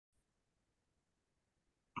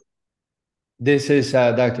This is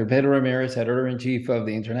Dr. Pedro Ramirez, editor-in-chief of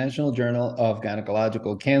the International Journal of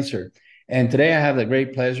Gynecological Cancer. And today I have the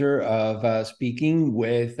great pleasure of speaking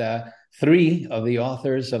with three of the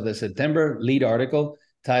authors of the September lead article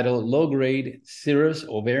titled Low-Grade Serous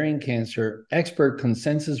Ovarian Cancer Expert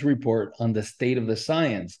Consensus Report on the State of the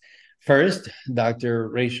Science. First, Dr.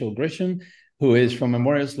 Rachel Grisham, who is from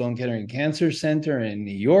Memorial Sloan Kettering Cancer Center in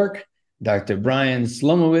New York. Dr. Brian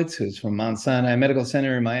Slomovitz, who's from Mount Sinai Medical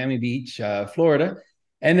Center in Miami Beach, Florida.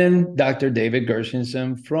 And then Dr. David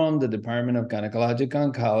Gershenson from the Department of Gynecologic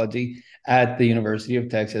Oncology at the University of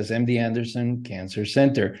Texas MD Anderson Cancer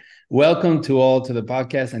Center. Welcome to all to the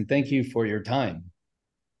podcast, and thank you for your time.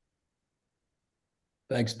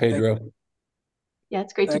 Thanks, Pedro. Yeah,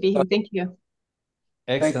 it's great to be here. Thank you.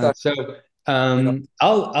 Excellent. So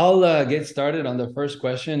I'll get started on the first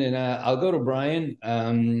question, and I'll go to Brian.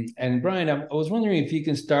 And Brian, I was wondering if you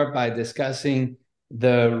can start by discussing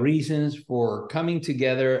the reasons for coming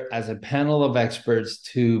together as a panel of experts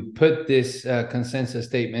to put this consensus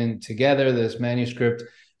statement together, this manuscript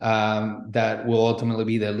that will ultimately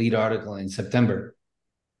be the lead article in September.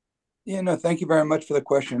 Yeah, no, thank you very much for the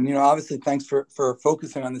question. Obviously, thanks for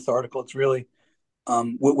focusing on this article. It's really,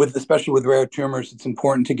 especially with rare tumors, it's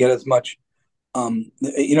important to get as much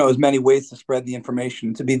as many ways to spread the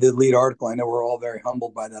information, to be the lead article. I know we're all very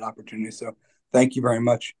humbled by that opportunity, so thank you very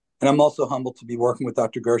much. And I'm also humbled to be working with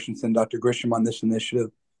Dr. Gershenson, Dr. Grisham on this initiative,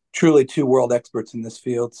 truly two world experts in this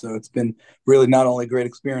field. So it's been really not only a great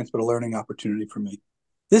experience, but a learning opportunity for me.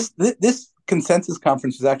 This consensus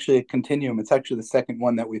conference is actually a continuum. It's actually the second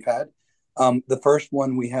one that we've had. The first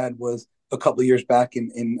one we had was a couple of years back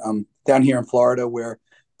in down here in Florida, where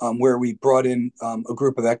we brought in a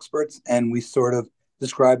group of experts and we sort of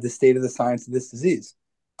described the state of the science of this disease.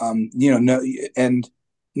 And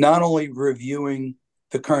not only reviewing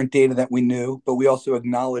the current data that we knew, but we also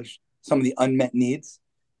acknowledged some of the unmet needs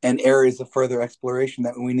and areas of further exploration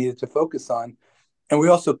that we needed to focus on. And we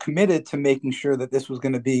also committed to making sure that this was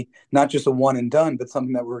going to be not just a one and done, but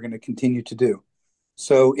something that we're going to continue to do.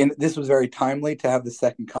 So this was very timely to have the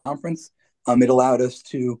second conference. It allowed us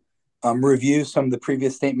to review some of the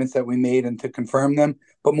previous statements that we made and to confirm them,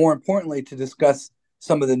 but more importantly, to discuss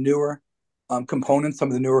some of the newer components, some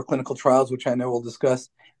of the newer clinical trials, which I know we'll discuss,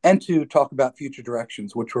 and to talk about future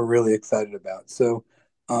directions, which we're really excited about. So,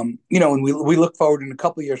 and we look forward in a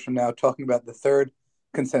couple of years from now talking about the third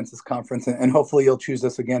consensus conference, and hopefully you'll choose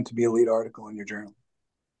us again to be a lead article in your journal.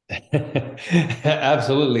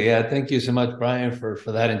 Absolutely. Thank you so much, Brian, for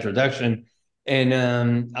that introduction.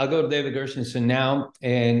 And I'll go to David Gershenson now,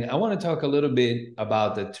 and I want to talk a little bit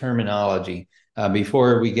about the terminology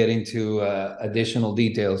before we get into additional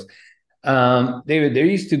details. David, there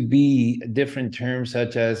used to be different terms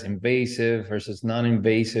such as invasive versus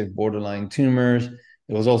non-invasive borderline tumors.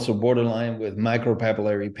 It was also borderline with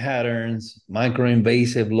micropapillary patterns,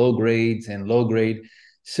 microinvasive low grades, and low grade.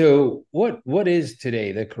 So what is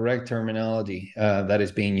today the correct terminology that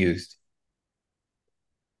is being used?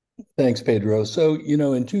 Thanks, Pedro. So,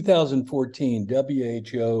 in 2014,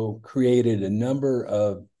 WHO created a number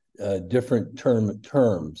of different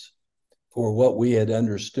terms for what we had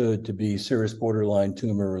understood to be serous borderline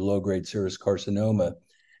tumor or low-grade serous carcinoma.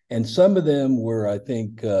 And some of them were, I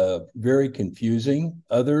think, very confusing.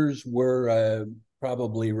 Others were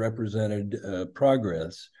probably represented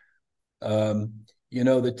progress.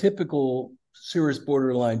 The typical serous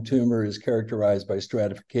borderline tumor is characterized by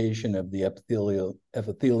stratification of the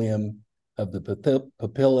epithelium of the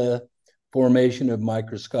papilla, formation of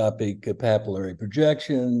microscopic papillary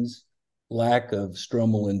projections, lack of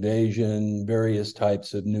stromal invasion, various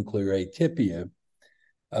types of nuclear atypia.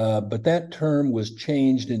 But that term was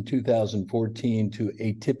changed in 2014 to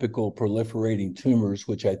atypical proliferating tumors,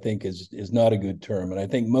 which I think is not a good term. And I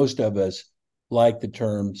think most of us like the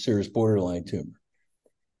term serous borderline tumor.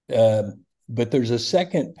 But there's a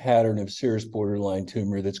second pattern of serous borderline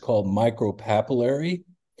tumor that's called micropapillary,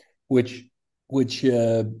 which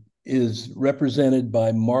is represented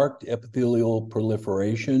by marked epithelial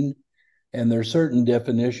proliferation. And there are certain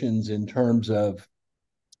definitions in terms of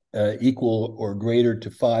equal or greater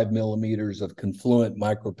to 5 millimeters of confluent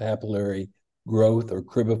micropapillary growth or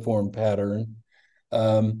cribiform pattern.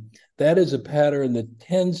 That is a pattern that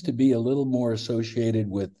tends to be a little more associated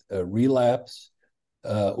with relapse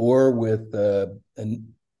or with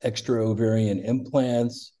an extra ovarian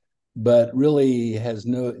implants, but really there's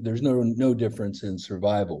no difference in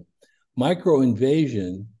survival.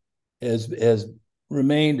 Microinvasion has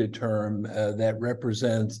remained a term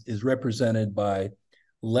that is represented by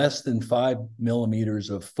less than 5 millimeters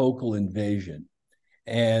of focal invasion.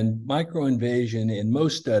 And microinvasion in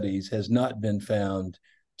most studies has not been found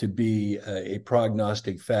to be a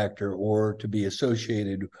prognostic factor or to be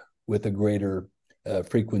associated with a greater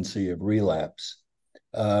frequency of relapse.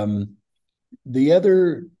 The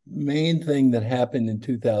other main thing that happened in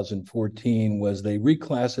 2014 was they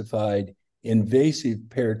reclassified invasive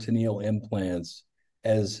peritoneal implants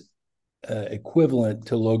as equivalent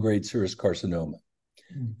to low-grade serous carcinoma.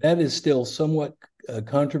 That is still somewhat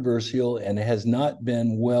controversial and has not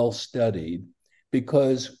been well studied,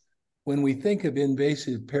 because when we think of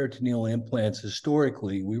invasive peritoneal implants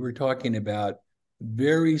historically, we were talking about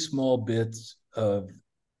very small bits of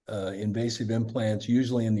invasive implants,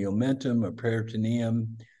 usually in the omentum or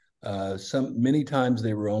peritoneum. Many times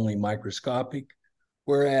they were only microscopic,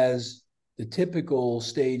 whereas the typical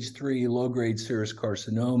stage 3 low-grade serous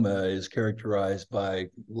carcinoma is characterized by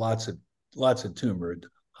lots of tumor,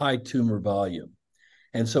 high tumor volume.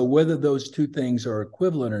 And so whether those two things are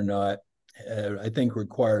equivalent or not, I think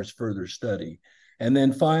requires further study. And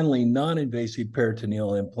then finally, non-invasive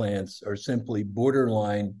peritoneal implants are simply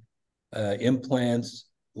borderline implants,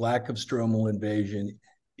 lack of stromal invasion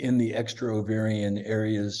in the extra-ovarian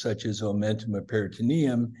areas such as omentum or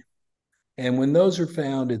peritoneum. And when those are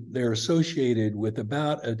found, they're associated with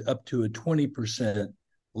about up to a 20%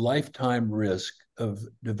 lifetime risk of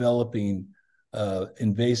developing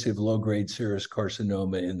invasive low-grade serous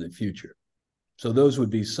carcinoma in the future. So those would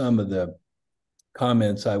be some of the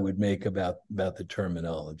comments I would make about the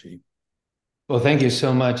terminology. Well, thank you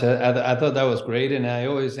so much. I thought that was great, and I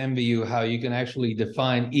always envy you how you can actually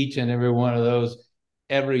define each and every one of those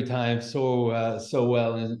every time so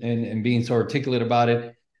well, and being so articulate about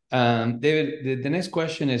it. David, the next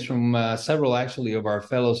question is from several actually of our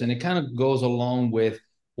fellows, and it kind of goes along with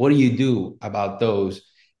what do you do about those?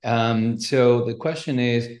 So the question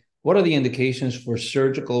is, what are the indications for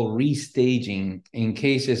surgical restaging in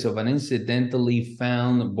cases of an incidentally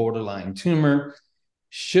found borderline tumor?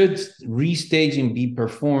 Should restaging be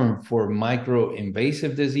performed for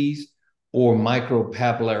microinvasive disease or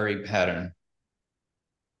micropapillary pattern?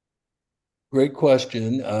 Great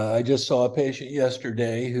question. I just saw a patient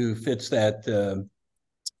yesterday who fits that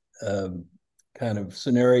kind of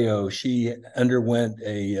scenario. She underwent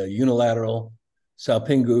a unilateral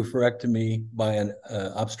salpingo-oophorectomy by an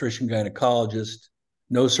obstetrician gynecologist,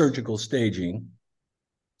 no surgical staging.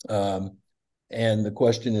 And the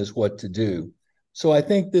question is what to do. So I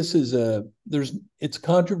think this is it's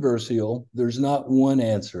controversial. There's not one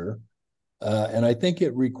answer. And I think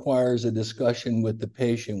it requires a discussion with the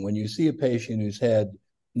patient. When you see a patient who's had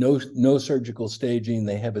no surgical staging,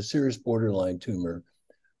 they have a serous borderline tumor,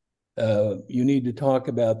 you need to talk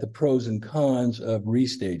about the pros and cons of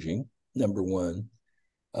restaging, number one.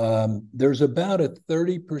 There's about a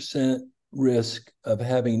 30% risk of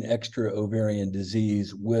having extra ovarian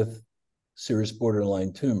disease with serous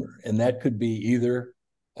borderline tumor. And that could be either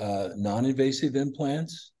non-invasive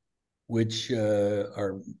implants, which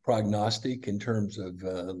are prognostic in terms of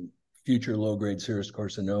future low-grade serous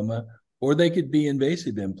carcinoma, or they could be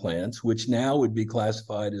invasive implants, which now would be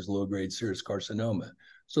classified as low-grade serous carcinoma.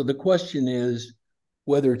 So the question is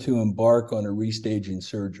whether to embark on a restaging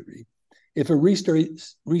surgery. If a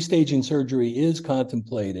restaging surgery is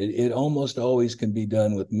contemplated, it almost always can be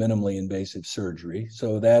done with minimally invasive surgery.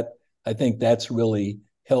 So that, I think that's really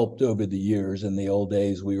helped over the years. In the old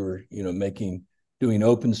days, we were, doing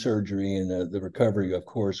open surgery, and the recovery, of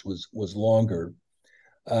course, was longer.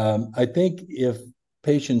 I think if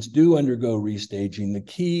patients do undergo restaging, the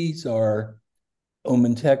keys are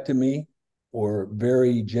omentectomy or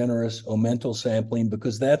very generous omental sampling,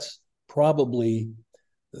 because that's probably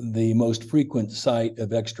the most frequent site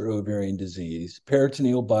of extra-ovarian disease,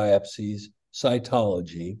 peritoneal biopsies,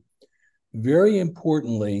 cytology. Very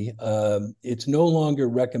importantly, it's no longer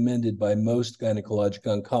recommended by most gynecologic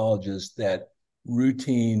oncologists that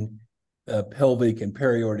routine pelvic and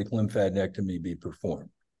periaortic lymphadenectomy be performed.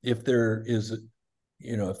 If there is,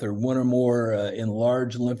 if there are one or more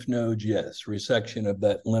enlarged lymph nodes, yes, resection of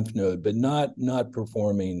that lymph node, but not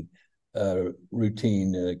performing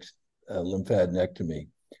routine lymphadenectomy.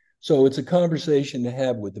 So it's a conversation to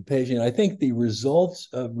have with the patient. I think the results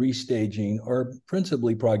of restaging are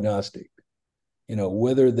principally prognostic.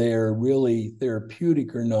 Whether they're really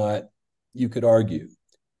therapeutic or not, you could argue.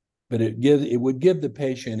 But it would give the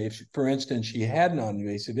patient, if, for instance, she had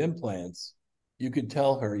non-invasive implants, you could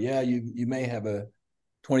tell her, yeah, you may have a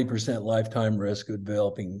 20% lifetime risk of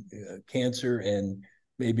developing cancer, and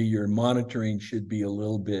maybe your monitoring should be a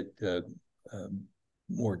little bit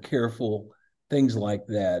more careful, things like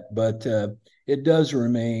that. But it does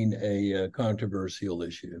remain a controversial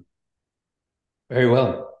issue. Very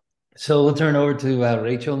well. So we'll turn over to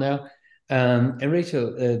Rachel now. And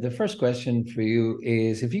Rachel, the first question for you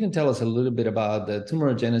is if you can tell us a little bit about the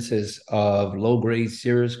tumorigenesis of low-grade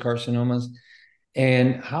serous carcinomas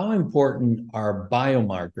and how important are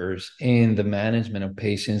biomarkers in the management of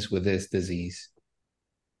patients with this disease?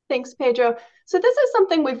 Thanks, Pedro. So this is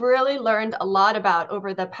something we've really learned a lot about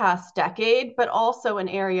over the past decade, but also an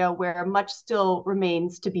area where much still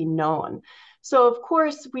remains to be known. So of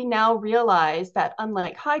course, we now realize that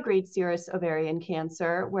unlike high-grade serous ovarian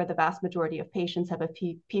cancer, where the vast majority of patients have a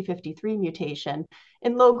P53 mutation,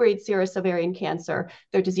 in low-grade serous ovarian cancer,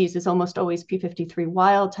 their disease is almost always P53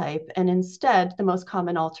 wild type. And instead, the most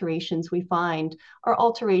common alterations we find are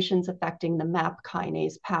alterations affecting the MAP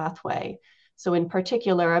kinase pathway. So in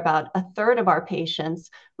particular, about a third of our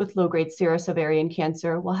patients with low-grade serous ovarian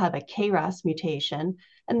cancer will have a KRAS mutation.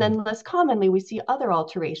 And then less commonly, we see other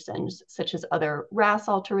alterations, such as other RAS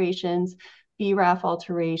alterations, BRAF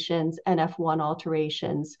alterations, NF1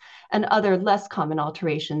 alterations, and other less common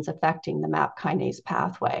alterations affecting the MAP kinase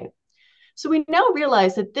pathway. So we now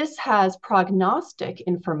realize that this has prognostic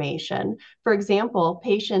information. For example,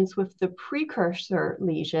 patients with the precursor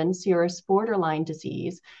lesion, serous borderline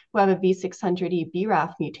disease, who have a V600E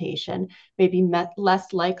BRAF mutation, may be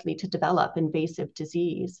less likely to develop invasive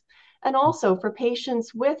disease. And also for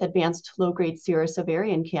patients with advanced low-grade serous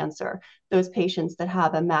ovarian cancer, those patients that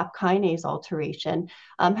have a MAP kinase alteration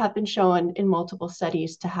have been shown in multiple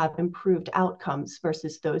studies to have improved outcomes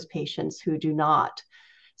versus those patients who do not.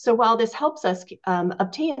 So while this helps us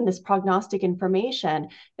obtain this prognostic information,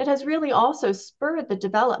 it has really also spurred the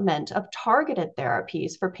development of targeted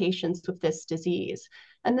therapies for patients with this disease.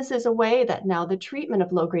 And this is a way that now the treatment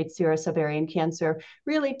of low-grade serous ovarian cancer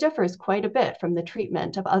really differs quite a bit from the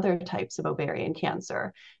treatment of other types of ovarian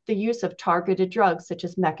cancer. The use of targeted drugs such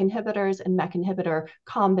as MEK inhibitors and MEK inhibitor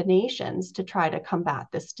combinations to try to combat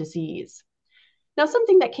this disease. Now,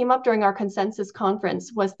 something that came up during our consensus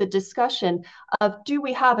conference was the discussion of, do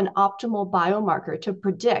we have an optimal biomarker to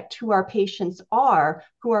predict who our patients are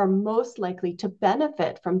who are most likely to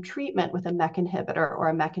benefit from treatment with a MEK inhibitor or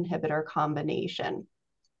a MEK inhibitor combination?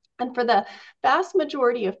 And for the vast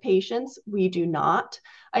majority of patients, we do not.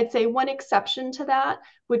 I'd say one exception to that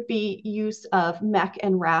would be use of MEK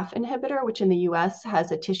and RAF inhibitor, which in the US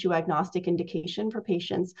has a tissue agnostic indication for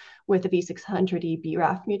patients with a V600E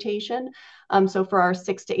BRAF mutation. So for our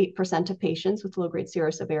 6 to 8% of patients with low-grade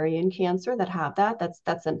serous ovarian cancer that have that,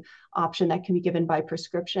 that's an option that can be given by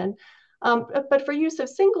prescription. But for use of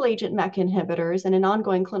single agent MEK inhibitors and in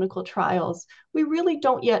ongoing clinical trials, we really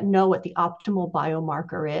don't yet know what the optimal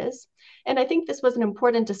biomarker is. And I think this was an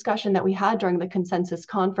important discussion that we had during the consensus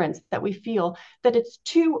conference, that we feel that it's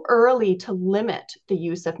too early to limit the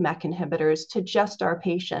use of MEK inhibitors to just our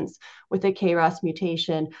patients with a KRAS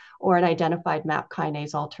mutation or an identified MAP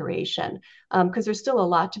kinase alteration, because there's still a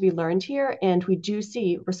lot to be learned here. And we do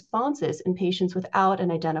see responses in patients without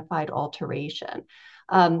an identified alteration.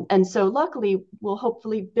 And so luckily, we'll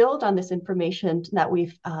hopefully build on this information that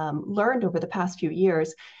we've learned over the past few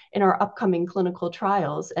years in our upcoming clinical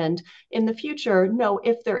trials. And in the future, know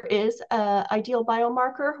if there is an ideal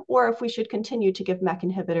biomarker or if we should continue to give MEK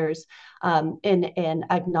inhibitors in an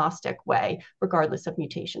agnostic way, regardless of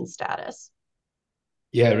mutation status.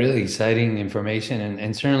 Yeah, really exciting information,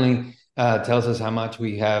 and certainly tells us how much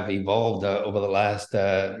we have evolved over the last,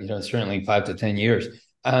 certainly 5 to 10 years.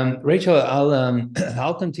 Rachel,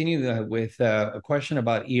 I'll continue with a question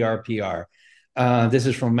about ERPR. This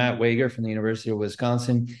is from Matt Wager from the University of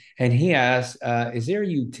Wisconsin, and he asks, is there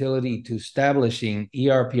utility to establishing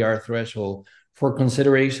ERPR threshold for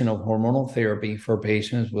consideration of hormonal therapy for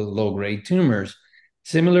patients with low-grade tumors,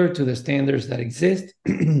 similar to the standards that exist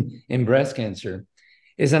in breast cancer?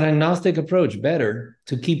 Is an agnostic approach better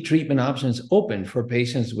to keep treatment options open for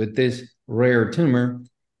patients with this rare tumor?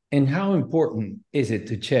 And how important is it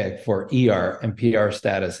to check for ER and PR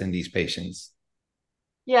status in these patients?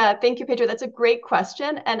 Yeah, thank you, Pedro. That's a great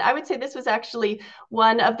question. And I would say this was actually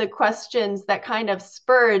one of the questions that kind of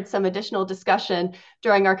spurred some additional discussion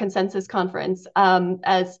during our consensus conference,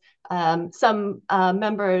 as some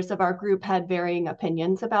members of our group had varying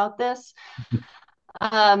opinions about this.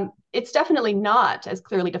 It's definitely not as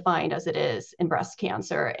clearly defined as it is in breast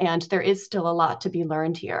cancer, and there is still a lot to be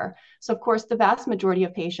learned here. So, of course, the vast majority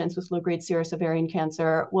of patients with low-grade serous ovarian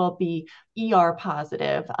cancer will be ER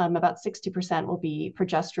positive. About 60% will be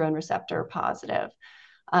progesterone receptor positive.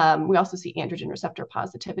 We also see androgen receptor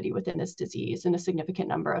positivity within this disease in a significant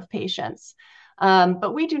number of patients.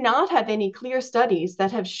 But we do not have any clear studies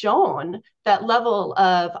that have shown that level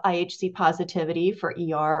of IHC positivity for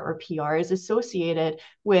ER or PR is associated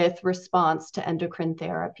with response to endocrine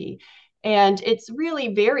therapy. And it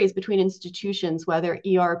really varies between institutions whether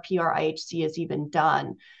ER, PR, IHC is even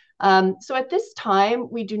done. So at this time,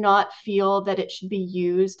 we do not feel that it should be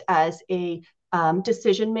used as a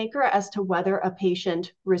decision maker as to whether a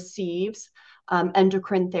patient receives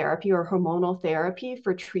endocrine therapy or hormonal therapy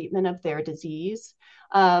for treatment of their disease.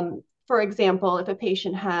 For example, if a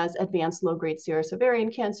patient has advanced low-grade serous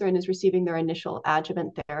ovarian cancer and is receiving their initial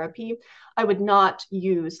adjuvant therapy, I would not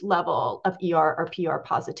use level of ER or PR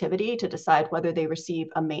positivity to decide whether they receive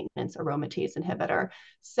a maintenance aromatase inhibitor.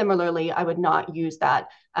 Similarly, I would not use that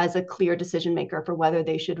as a clear decision maker for whether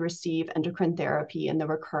they should receive endocrine therapy in the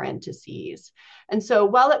recurrent disease. And so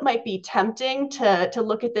while it might be tempting to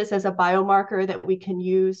look at this as a biomarker that we can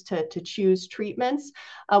use to choose treatments,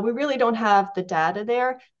 we really don't have the data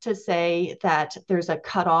there to say that there's a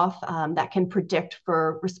cutoff that can predict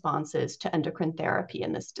for responses to endocrine therapy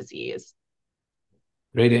in this disease.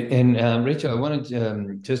 Great. And Rachel, I wanted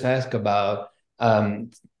to just ask about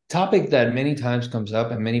topic that many times comes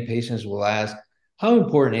up and many patients will ask, how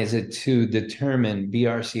important is it to determine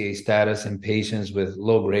BRCA status in patients with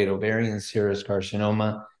low-grade ovarian serous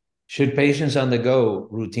carcinoma? Should patients undergo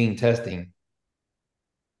routine testing?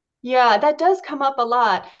 Yeah, that does come up a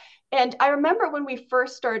lot. And I remember when we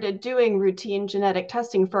first started doing routine genetic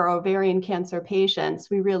testing for ovarian cancer patients,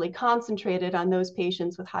 we really concentrated on those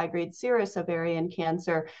patients with high-grade serous ovarian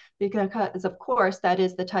cancer because, of course, that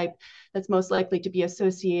is the type that's most likely to be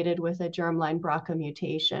associated with a germline BRCA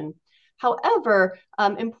mutation. However,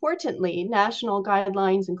 importantly, national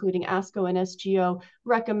guidelines, including ASCO and SGO,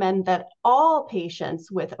 recommend that all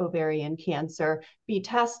patients with ovarian cancer be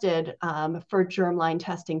tested for germline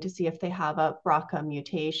testing to see if they have a BRCA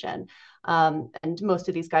mutation. And most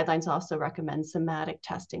of these guidelines also recommend somatic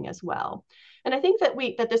testing as well. And I think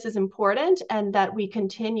that this is important and that we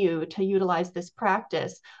continue to utilize this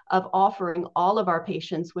practice of offering all of our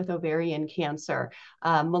patients with ovarian cancer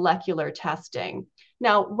molecular testing.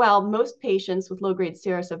 Now, while most patients with low-grade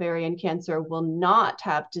serous ovarian cancer will not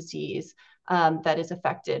have disease that is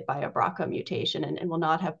affected by a BRCA mutation and will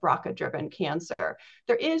not have BRCA-driven cancer,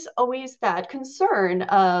 there is always that concern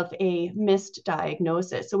of a missed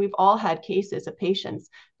diagnosis. So we've all had cases of patients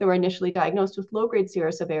that were initially diagnosed with low-grade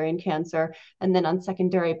serous ovarian cancer, and then on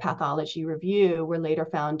secondary pathology review were later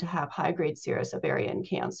found to have high-grade serous ovarian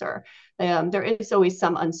cancer. There is always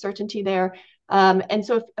some uncertainty there. And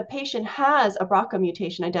so if a patient has a BRCA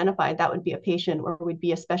mutation identified, that would be a patient where we'd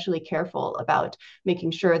be especially careful about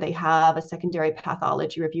making sure they have a secondary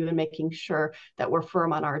pathology review and making sure that we're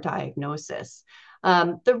firm on our diagnosis.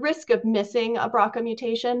 The risk of missing a BRCA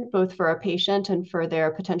mutation, both for a patient and for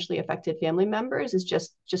their potentially affected family members, is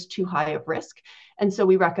just too high of risk. And so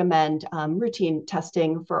we recommend routine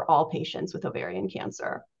testing for all patients with ovarian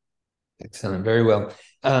cancer. Excellent. Very well.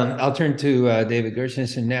 I'll turn to David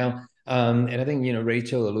Gershenson now. And I think,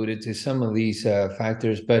 Rachel alluded to some of these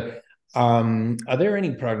factors, but are there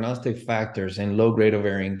any prognostic factors in low-grade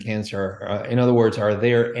ovarian cancer? In other words, are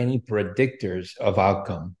there any predictors of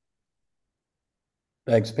outcome?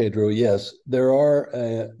 Thanks, Pedro. Yes,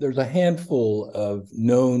 there's a handful of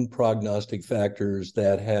known prognostic factors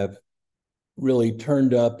that have really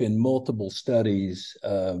turned up in multiple studies,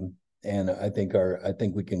 and I think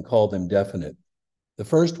we can call them definite. The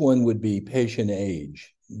first one would be patient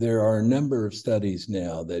age. There are a number of studies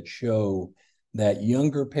now that show that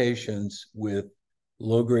younger patients with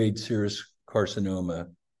low-grade serous carcinoma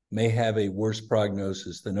may have a worse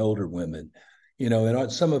prognosis than older women. In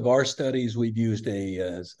some of our studies, we've used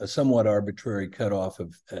a somewhat arbitrary cutoff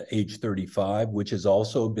of age 35, which has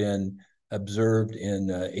also been observed in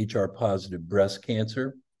HR-positive breast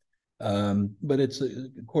cancer. But it's,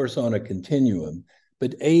 of course, on a continuum.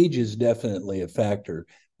 But age is definitely a factor.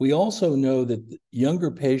 We also know that younger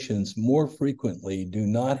patients more frequently do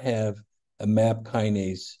not have a MAP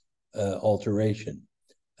kinase alteration,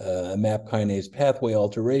 a MAP kinase pathway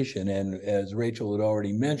alteration. And as Rachel had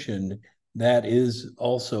already mentioned, that is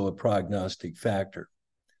also a prognostic factor.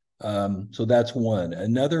 So that's one.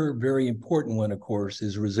 Another very important one, of course,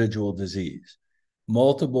 is residual disease.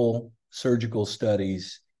 Multiple surgical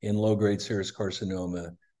studies in low-grade serous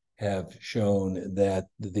carcinoma have shown that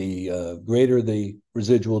the greater the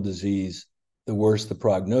residual disease, the worse the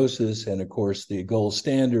prognosis. And of course, the gold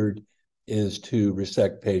standard is to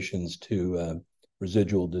resect patients to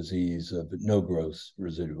residual disease of no gross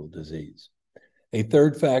residual disease. A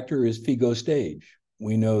third factor is FIGO stage.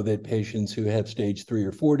 We know that patients who have stage 3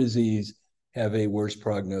 or 4 disease have a worse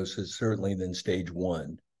prognosis, certainly than stage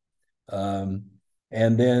 1. And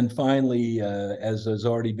then finally, as has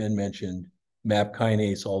already been mentioned, MAP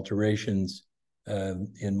kinase alterations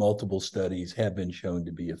in multiple studies have been shown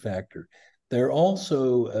to be a factor. There are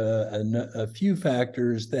also a few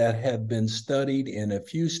factors that have been studied in a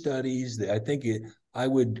few studies that I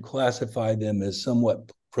would classify them as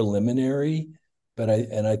somewhat preliminary, but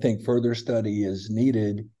I think further study is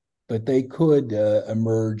needed, but they could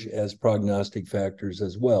emerge as prognostic factors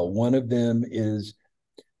as well. One of them is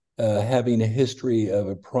having a history of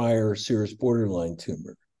a prior serous borderline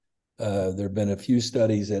tumor. There have been a few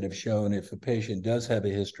studies that have shown if a patient does have a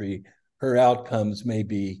history, her outcomes may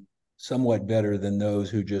be somewhat better than those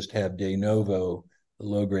who just have de novo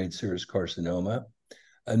low-grade serous carcinoma.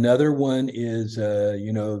 Another one is,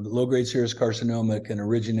 low-grade serous carcinoma can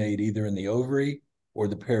originate either in the ovary or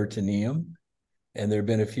the peritoneum. And there have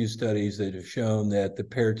been a few studies that have shown that the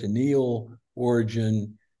peritoneal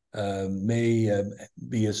origin may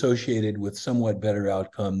be associated with somewhat better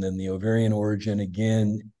outcome than the ovarian origin.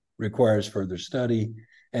 Again, requires further study.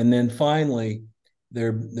 And then finally,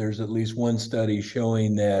 there's at least one study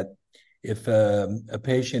showing that if a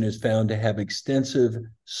patient is found to have extensive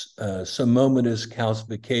somomatous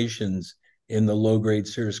calcifications in the low-grade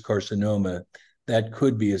serous carcinoma, that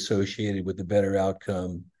could be associated with a better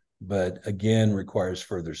outcome, but again, requires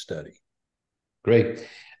further study. Great.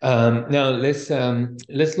 Now let's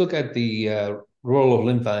look at the role of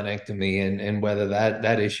lymphadenectomy and whether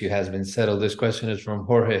that issue has been settled. This question is from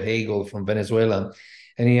Jorge Hagel from Venezuela.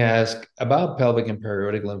 And he asked about pelvic and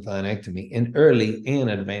periodic lymphadenectomy in early and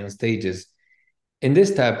advanced stages. In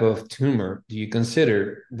this type of tumor, do you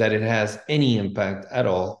consider that it has any impact at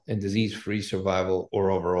all in disease-free survival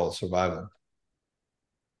or overall survival?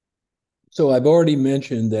 So I've already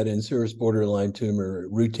mentioned that in serous borderline tumor,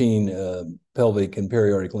 routine pelvic and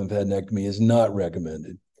periodic lymphadenectomy is not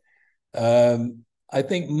recommended. I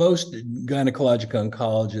think most gynecologic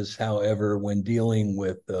oncologists, however, when dealing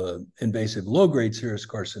with invasive low-grade serous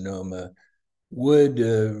carcinoma, would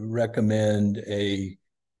recommend a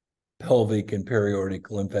pelvic and periodic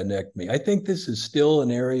lymphadenectomy. I think this is still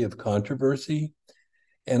an area of controversy,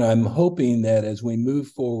 and I'm hoping that as we move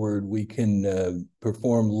forward, we can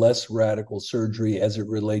perform less radical surgery as it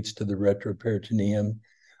relates to the retroperitoneum.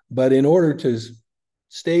 But in order to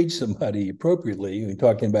stage somebody appropriately, we're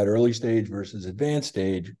talking about early stage versus advanced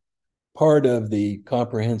stage, part of the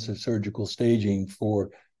comprehensive surgical staging for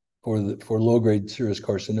low-grade serous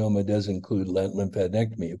carcinoma does include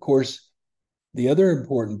lymphadenectomy. Of course, the other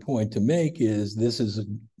important point to make is this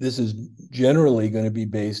is generally going to be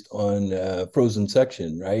based on frozen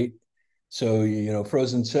section, right? So,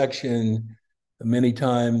 frozen section many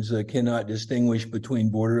times cannot distinguish between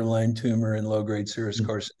borderline tumor and low-grade serous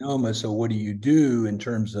carcinoma. So what do you do in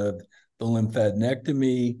terms of the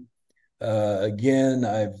lymphadenectomy? Again,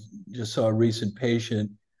 I've just saw a recent patient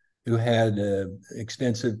who had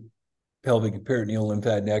extensive pelvic and peritoneal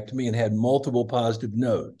lymphadenectomy and had multiple positive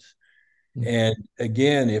nodes. And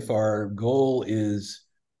again, if our goal is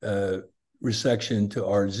resection to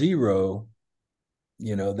R0,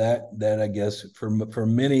 that I guess for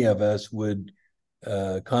many of us would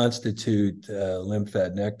constitute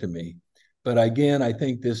lymphadenectomy. But again, I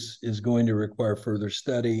think this is going to require further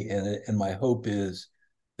study, and my hope is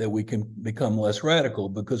that we can become less radical,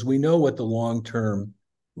 because we know what the long-term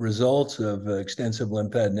results of extensive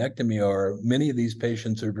lymphadenectomy are. Many of these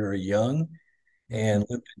patients are very young, and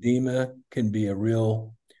lymphedema can be a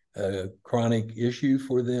real chronic issue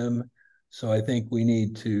for them. So I think we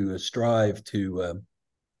need to strive to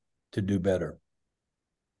do better.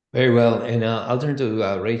 Very well. And I'll turn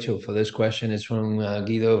to Rachel for this question. It's from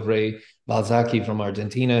Guido Frey Balzacchi from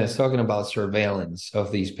Argentina. It's talking about surveillance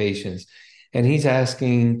of these patients. And he's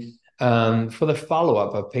asking for the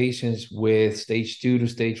follow-up of patients with stage 2 to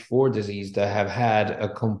stage 4 disease that have had a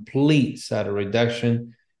complete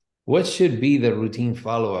cytoreduction. What should be the routine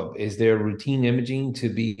follow-up? Is there routine imaging to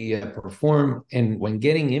be performed? And when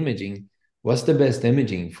getting imaging, what's the best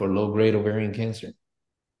imaging for low-grade ovarian cancer?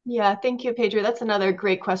 Yeah, thank you, Pedro. That's another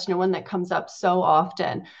great question, and one that comes up so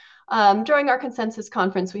often. During our consensus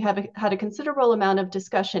conference, we have had a considerable amount of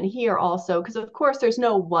discussion here also, because of course there's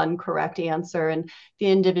no one correct answer, and the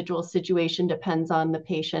individual situation depends on the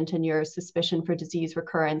patient and your suspicion for disease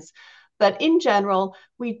recurrence. But in general,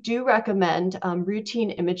 we do recommend routine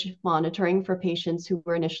image monitoring for patients who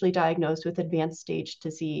were initially diagnosed with advanced stage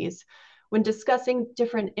disease. When discussing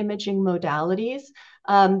different imaging modalities,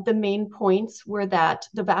 the main points were that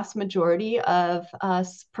the vast majority of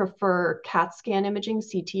us prefer CAT scan imaging,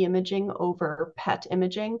 CT imaging over PET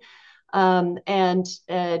imaging, and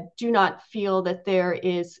do not feel that there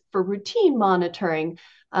is, for routine monitoring,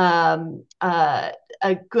 a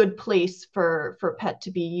good place for PET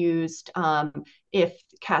to be used if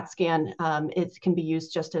CAT scan can be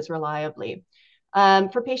used just as reliably.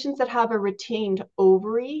 For patients that have a retained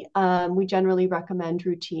ovary, we generally recommend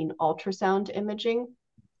routine ultrasound imaging.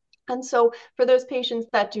 And so for those patients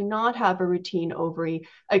that do not have a routine ovary,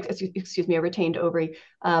 excuse me, a retained ovary,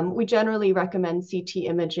 we generally recommend CT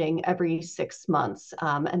imaging every 6 months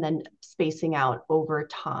and then spacing out over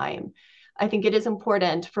time. I think it is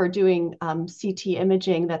important for doing CT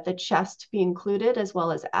imaging that the chest be included as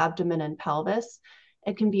well as abdomen and pelvis.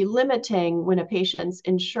 It can be limiting when a patient's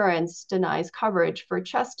insurance denies coverage for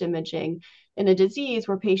chest imaging in a disease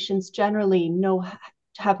where patients generally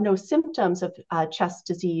have no symptoms of chest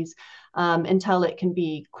disease until it can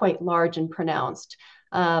be quite large and pronounced.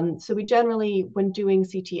 So we generally, when doing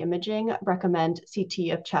CT imaging, recommend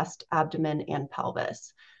CT of chest, abdomen, and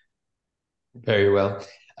pelvis. Very well.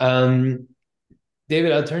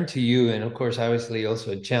 David, I'll turn to you, and of course, obviously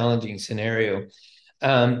also a challenging scenario.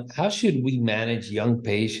 How should we manage young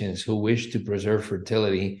patients who wish to preserve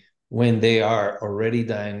fertility when they are already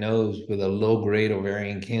diagnosed with a low-grade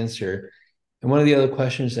ovarian cancer? And one of the other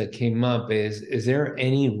questions that came up is there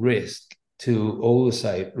any risk to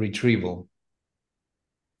oocyte retrieval?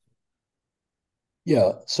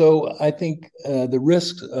 Yeah, so I think the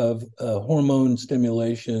risks of hormone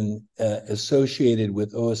stimulation associated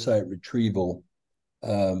with oocyte retrieval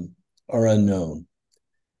are unknown.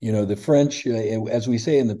 You know, the French, as we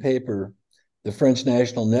say in the paper, the French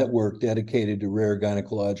National Network dedicated to rare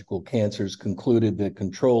gynecological cancers concluded that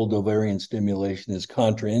controlled ovarian stimulation is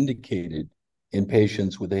contraindicated in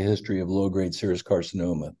patients with a history of low-grade serous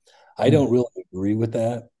carcinoma. I don't really agree with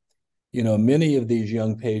that. You know, many of these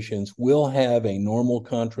young patients will have a normal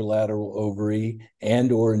contralateral ovary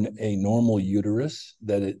and or a normal uterus,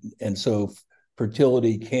 and so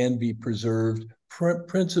fertility can be preserved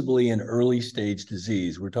principally in early stage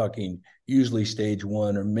disease. We're talking usually stage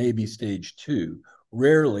 1 or maybe stage 2,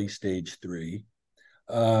 rarely stage 3.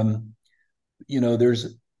 You know,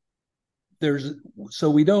 so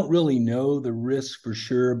we don't really know the risks for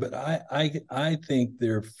sure, but I think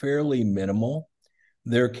they're fairly minimal.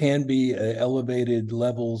 There can be elevated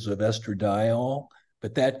levels of estradiol,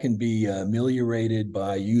 but that can be ameliorated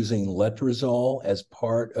by using letrozole as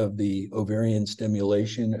part of the ovarian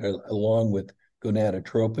stimulation along with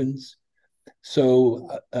gonadotropins. So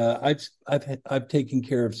I've taken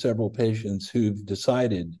care of several patients who've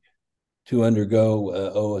decided to undergo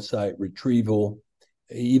oocyte retrieval,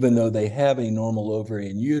 even though they have a normal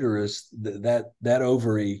ovarian uterus. That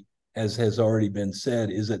ovary, as has already been said,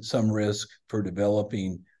 is at some risk for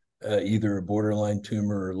developing either a borderline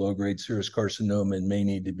tumor or low-grade serous carcinoma and may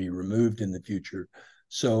need to be removed in the future.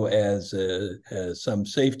 So as some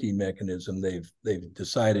safety mechanism, they've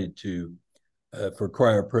decided to for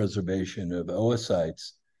cryopreservation of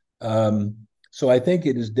oocytes. So I think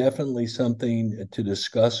it is definitely something to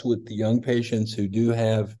discuss with the young patients who do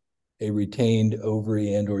have a retained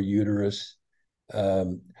ovary and or uterus.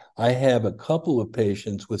 I have a couple of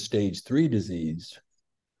patients with stage 3 disease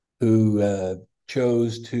who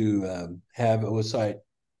chose to have oocyte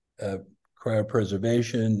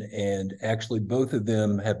cryopreservation, and actually both of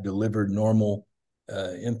them have delivered normal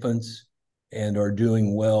infants and are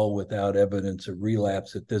doing well without evidence of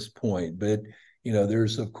relapse at this point. But, you know,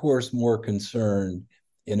 there's of course more concern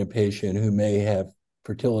in a patient who may have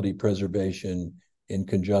fertility preservation in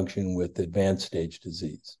conjunction with advanced stage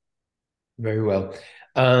disease. Very well.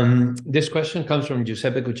 This question comes from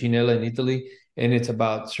Giuseppe Cucinella in Italy, and it's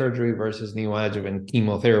about surgery versus neoadjuvant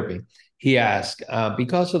chemotherapy. He asked,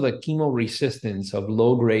 because of the chemo resistance of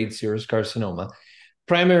low-grade serous carcinoma,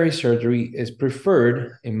 primary surgery is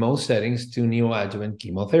preferred in most settings to neoadjuvant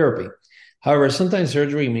chemotherapy. However, sometimes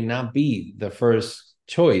surgery may not be the first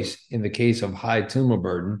choice in the case of high tumor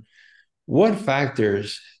burden. What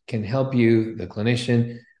factors can help you, the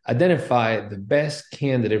clinician, identify the best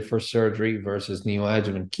candidate for surgery versus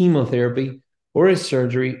neoadjuvant chemotherapy, or is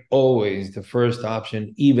surgery always the first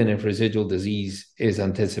option, even if residual disease is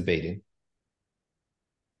anticipated?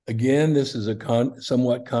 Again, this is a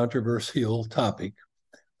somewhat controversial topic.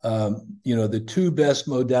 You know, the two best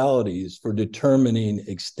modalities for determining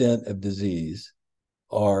extent of disease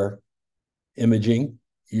are imaging,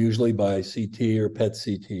 usually by CT or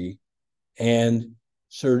PET-CT, and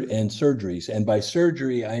surgeries. And by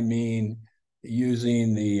surgery, I mean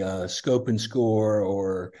using the scope and score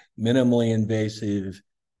or minimally invasive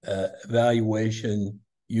evaluation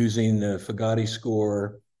using the Fagati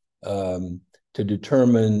score to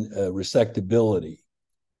determine resectability.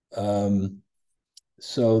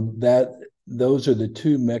 So those are the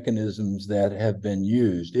two mechanisms that have been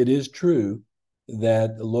used. It is true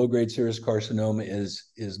that low-grade serous carcinoma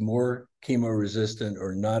is more chemo-resistant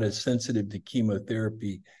or not as sensitive to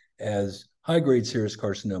chemotherapy as high-grade serous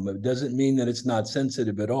carcinoma. It doesn't mean that it's not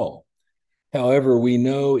sensitive at all. However, we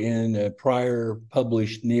know in prior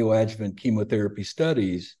published neoadjuvant chemotherapy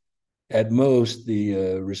studies, at most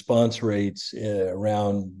the response rates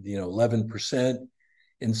around 11%.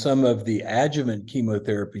 In some of the adjuvant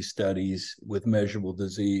chemotherapy studies with measurable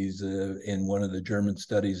disease, in one of the German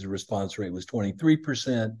studies, the response rate was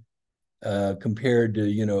 23%, compared to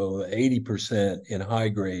 80% in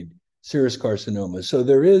high-grade serous carcinoma. So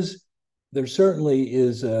there certainly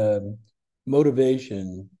is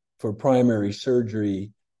motivation for primary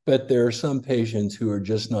surgery, but there are some patients who are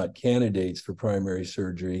just not candidates for primary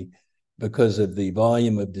surgery because of the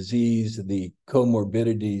volume of disease, the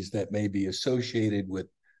comorbidities that may be associated with,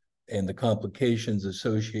 and the complications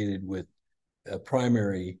associated with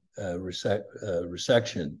primary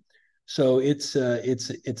resection. So it's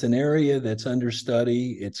an area that's under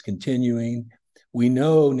study. It's continuing. We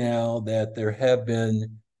know now that there have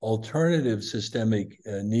been alternative systemic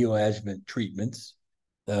neoadjuvant treatments,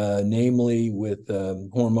 namely with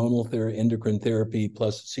hormonal therapy, endocrine therapy,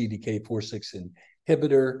 plus CDK4/6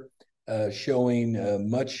 inhibitor, showing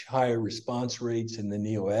much higher response rates in the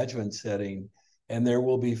neoadjuvant setting. And there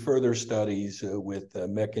will be further studies with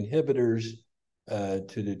MEK inhibitors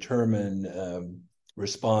to determine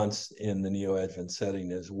response in the neoadjuvant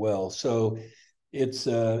setting as well. So it's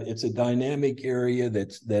a dynamic area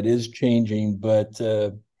that is changing, but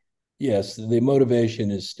yes, the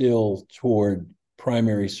motivation is still toward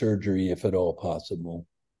primary surgery if at all possible.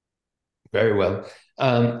 Very well.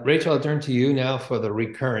 Rachel, I'll turn to you now for the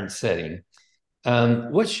recurrent setting.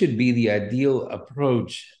 What should be the ideal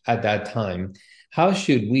approach at that time? How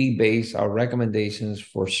should we base our recommendations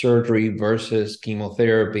for surgery versus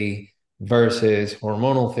chemotherapy versus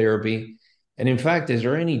hormonal therapy? And in fact, is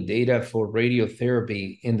there any data for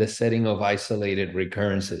radiotherapy in the setting of isolated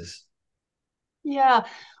recurrences? Yeah,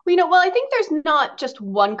 well, I think there's not just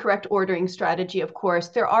one correct ordering strategy, of course.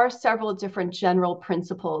 There are several different general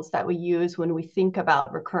principles that we use when we think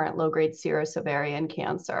about recurrent low-grade serous ovarian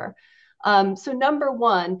cancer. So number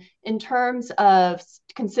one, in terms of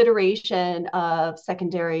consideration of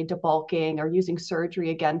secondary debulking or using surgery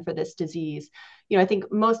again for this disease, I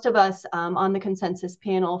think most of us on the consensus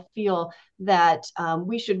panel feel that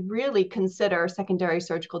we should really consider secondary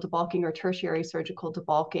surgical debulking or tertiary surgical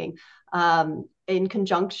debulking in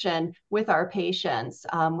conjunction with our patients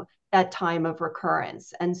at time of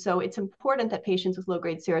recurrence. And so it's important that patients with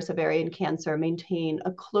low-grade serous ovarian cancer maintain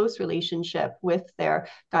a close relationship with their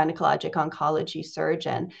gynecologic oncology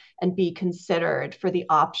surgeon and be considered for the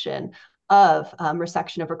option of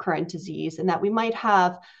resection of recurrent disease, and that we might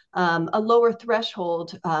have a lower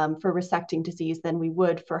threshold for resecting disease than we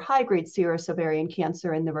would for high-grade serous ovarian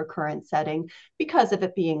cancer in the recurrent setting because of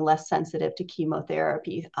it being less sensitive to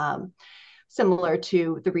chemotherapy. Similar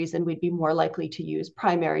to the reason we'd be more likely to use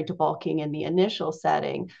primary debulking in the initial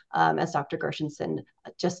setting, as Dr. Gershenson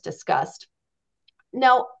just discussed.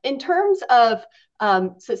 Now, in terms of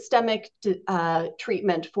systemic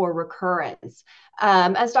treatment for recurrence,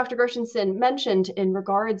 as Dr. Gershenson mentioned in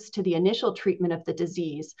regards to the initial treatment of the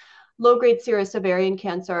disease, low-grade serous ovarian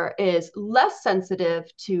cancer is less sensitive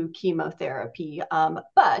to chemotherapy,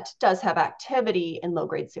 but does have activity in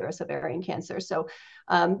low-grade serous ovarian cancer. So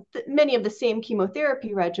many of the same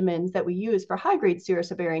chemotherapy regimens that we use for high-grade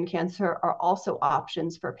serous ovarian cancer are also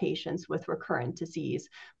options for patients with recurrent disease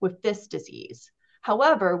with this disease.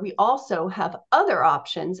 However, we also have other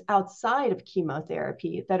options outside of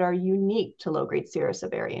chemotherapy that are unique to low-grade serous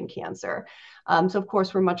ovarian cancer. So of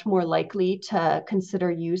course, we're much more likely to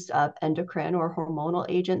consider use of endocrine or hormonal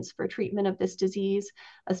agents for treatment of this disease,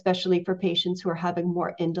 especially for patients who are having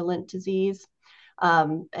more indolent disease.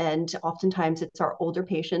 And oftentimes it's our older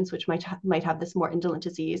patients, which might have this more indolent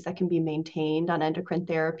disease that can be maintained on endocrine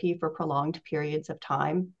therapy for prolonged periods of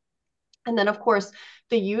time. And then, of course,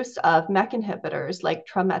 the use of MEK inhibitors like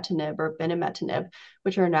trametinib or binimetinib,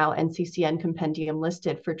 which are now NCCN compendium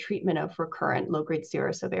listed for treatment of recurrent low-grade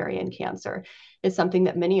serous ovarian cancer, is something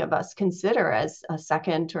that many of us consider as a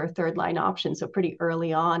second or third line option, so pretty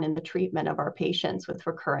early on in the treatment of our patients with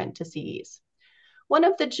recurrent disease. One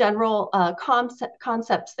of the general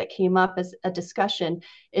concepts that came up as a discussion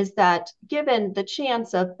is that given the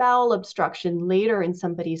chance of bowel obstruction later in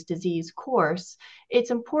somebody's disease course, it's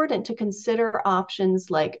important to consider options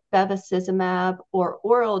like bevacizumab or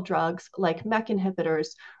oral drugs like MEK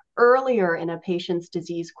inhibitors earlier in a patient's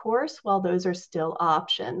disease course while those are still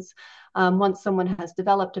options. Once someone has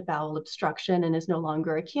developed a bowel obstruction and is no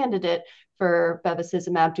longer a candidate for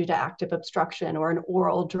bevacizumab due to active obstruction or an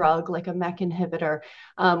oral drug like a MEK inhibitor,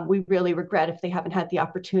 we really regret if they haven't had the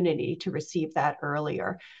opportunity to receive that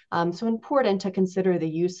earlier. So important to consider the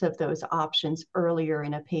use of those options earlier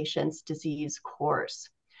in a patient's disease course.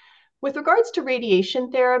 With regards to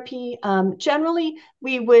radiation therapy, generally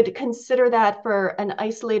we would consider that for an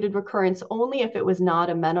isolated recurrence only if it was not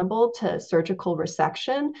amenable to surgical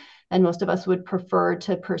resection. And most of us would prefer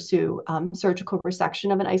to pursue surgical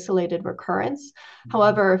resection of an isolated recurrence.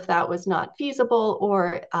 However, if that was not feasible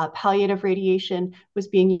or palliative radiation was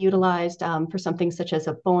being utilized for something such as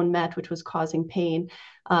a bone met, which was causing pain,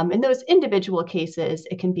 in those individual cases,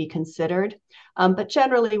 it can be considered. But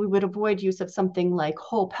generally, we would avoid use of something like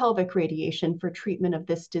whole pelvic radiation for treatment of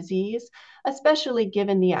this disease, especially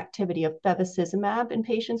given the activity of bevacizumab in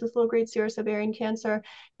patients with low-grade serous ovarian cancer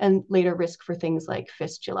and later risk for things like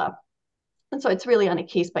fistula. And so it's really on a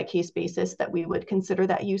case-by-case basis that we would consider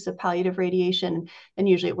that use of palliative radiation, and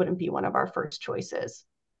usually it wouldn't be one of our first choices.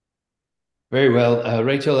 Very well.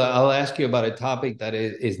 Rachel, I'll ask you about a topic that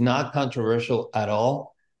is not controversial at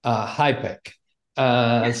all, HIPEC.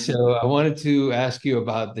 So I wanted to ask you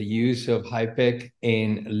about the use of HIPEC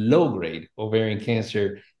in low-grade ovarian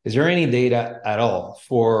cancer. Is there any data at all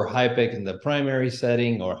for HIPEC in the primary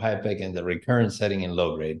setting or HIPEC in the recurrent setting in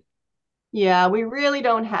low-grade? Yeah, we really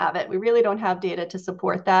don't have it. We really don't have data to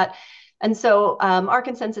support that. And so our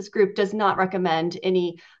consensus group does not recommend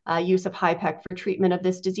any use of HIPEC for treatment of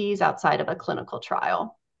this disease outside of a clinical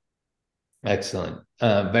trial. Excellent.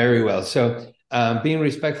 Very well. So being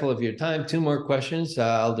respectful of your time, two more questions.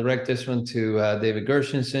 I'll direct this one to David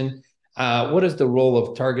Gershenson. What is the role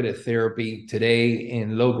of targeted therapy today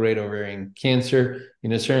in low-grade ovarian cancer?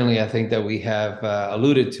 Certainly I think that we have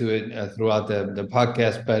alluded to it throughout the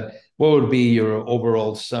podcast, but what would be your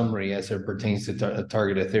overall summary as it pertains to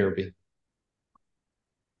targeted therapy?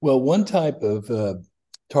 Well, one type of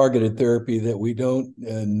targeted therapy that we don't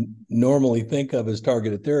normally think of as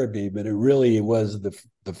targeted therapy, but it really was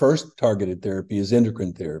the first targeted therapy, is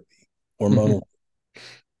endocrine therapy, hormonal.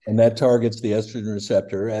 And that targets the estrogen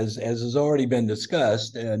receptor, as has already been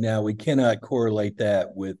discussed. Now, we cannot correlate that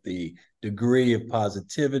with the degree of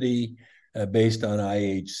positivity based on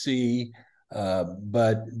IHC,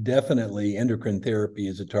 but definitely endocrine therapy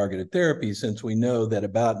is a targeted therapy, since we know that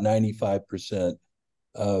about 95%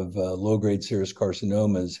 of low-grade serous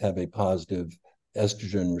carcinomas have a positive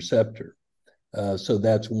estrogen receptor. So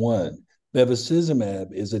that's one.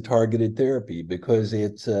 Bevacizumab is a targeted therapy because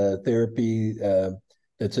it's a therapy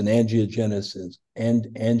that's an angiogenesis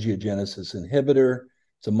inhibitor.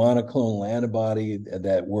 It's a monoclonal antibody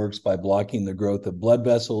that works by blocking the growth of blood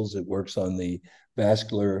vessels. It works on the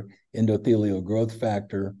vascular endothelial growth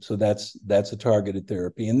factor. So that's a targeted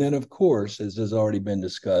therapy. And then, of course, as has already been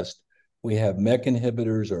discussed, we have MEK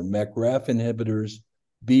inhibitors or MEK-RAF inhibitors,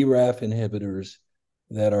 BRAF inhibitors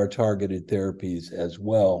that are targeted therapies as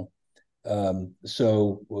well.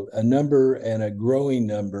 So a number and a growing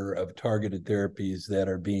number of targeted therapies that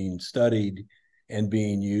are being studied and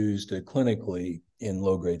being used clinically in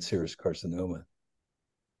low-grade serous carcinoma.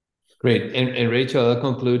 Great. And Rachel, I'll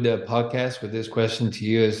conclude the podcast with this question to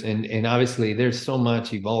you. And obviously, there's so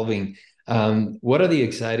much evolving. What are the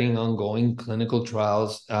exciting ongoing clinical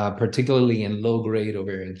trials, particularly in low-grade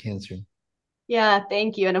ovarian cancer? Yeah,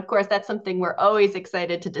 thank you. And of course, that's something we're always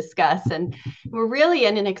excited to discuss. And we're really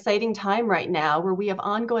in an exciting time right now where we have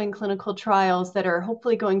ongoing clinical trials that are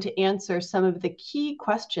hopefully going to answer some of the key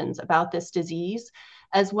questions about this disease,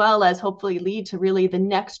 as well as hopefully lead to really the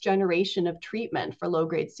next generation of treatment for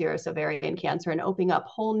low-grade serous ovarian cancer and opening up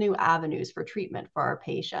whole new avenues for treatment for our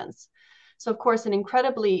patients. So of course, an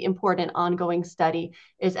incredibly important ongoing study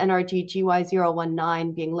is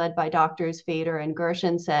NRG-GY019 being led by Doctors Fader and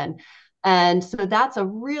Gershenson. And so that's a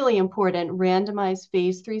really important randomized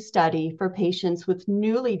phase 3 study for patients with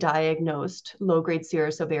newly diagnosed low-grade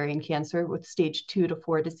serous ovarian cancer with stage 2 to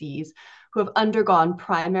 4 disease who have undergone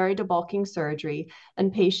primary debulking surgery.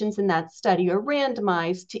 And patients in that study are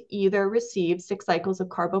randomized to either receive 6 cycles of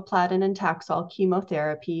carboplatin and Taxol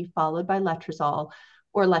chemotherapy followed by letrozole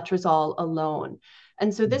or letrozole alone.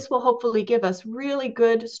 And so this will hopefully give us really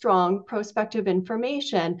good, strong prospective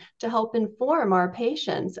information to help inform our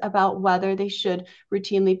patients about whether they should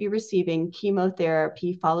routinely be receiving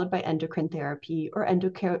chemotherapy followed by endocrine therapy or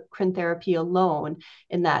endocrine therapy alone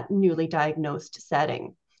in that newly diagnosed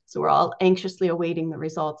setting. So we're all anxiously awaiting the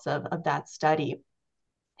results of that study.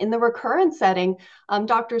 In the recurrent setting,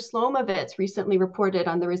 Dr. Slomovitz recently reported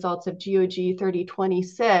on the results of GOG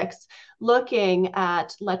 3026, looking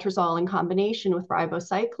at letrozole in combination with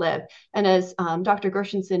ribociclib. And as Dr.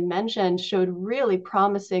 Gershenson mentioned, showed really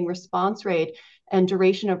promising response rate and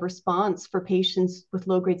duration of response for patients with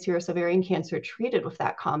low-grade serous ovarian cancer treated with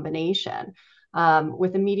that combination,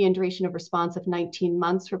 with a median duration of response of 19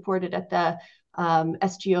 months reported at the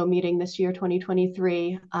SGO meeting this year,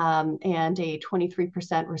 2023, and a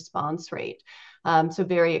 23% response rate. So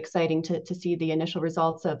very exciting to see the initial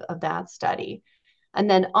results of that study. And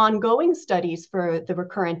then ongoing studies for the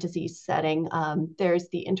recurrent disease setting, there's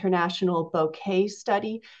the International Bouquet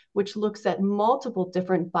study, which looks at multiple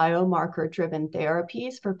different biomarker-driven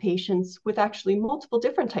therapies for patients with actually multiple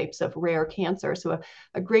different types of rare cancer. So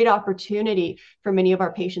a great opportunity for many of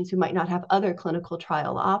our patients who might not have other clinical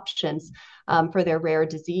trial options for their rare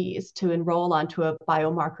disease to enroll onto a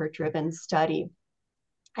biomarker-driven study.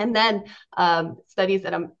 And then studies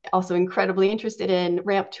that I'm also incredibly interested in,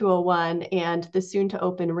 RAMP 201 and the soon to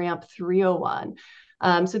open RAMP 301.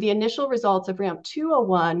 So the initial results of RAMP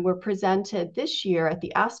 201 were presented this year at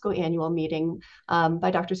the ASCO annual meeting by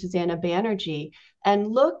Dr. Susanna Banerjee, and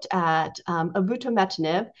looked at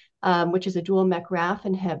avutometinib, which is a dual MEK-RAF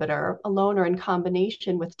inhibitor, alone or in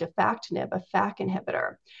combination with defactinib, a FAK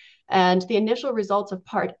inhibitor. And the initial results of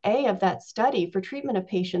Part A of that study for treatment of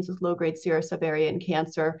patients with low-grade serous ovarian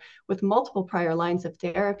cancer with multiple prior lines of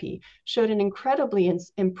therapy showed an incredibly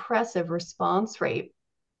impressive response rate,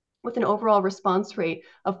 with an overall response rate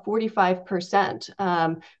of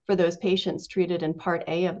 45% for those patients treated in Part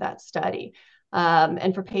A of that study.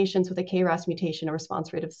 And for patients with a KRAS mutation, a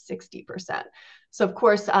response rate of 60%. So of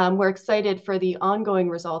course, we're excited for the ongoing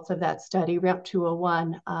results of that study. RAMP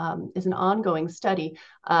 201 is an ongoing study,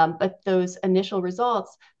 but those initial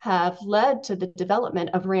results have led to the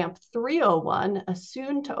development of RAMP 301, a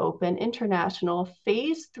soon to open international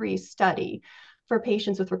phase 3 study for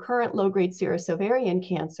patients with recurrent low-grade serous ovarian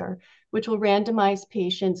cancer, which will randomize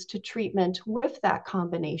patients to treatment with that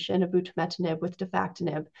combination of avutometinib with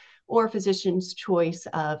defactinib, or physician's choice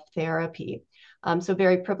of therapy. So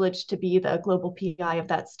very privileged to be the global PI of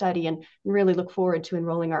that study, and really look forward to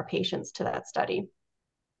enrolling our patients to that study.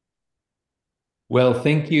 Well,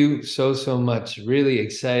 thank you so much. Really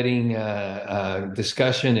exciting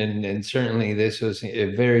discussion, and certainly this was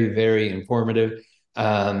a very informative.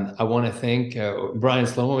 I want to thank Brian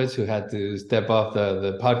Slomovitz, who had to step off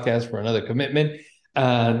the podcast for another commitment,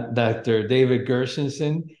 Dr. David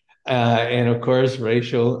Gershenson, and of course,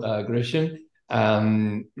 Rachel Grisham.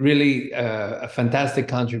 Really a fantastic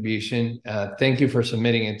contribution. Thank you for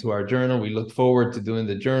submitting it to our journal. We look forward to doing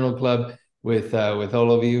the journal club with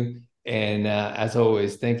all of you. And as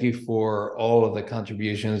always, thank you for all of the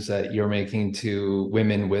contributions that you're making to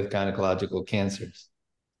women with gynecological cancers.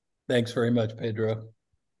 Thanks very much, Pedro.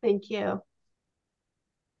 Thank you.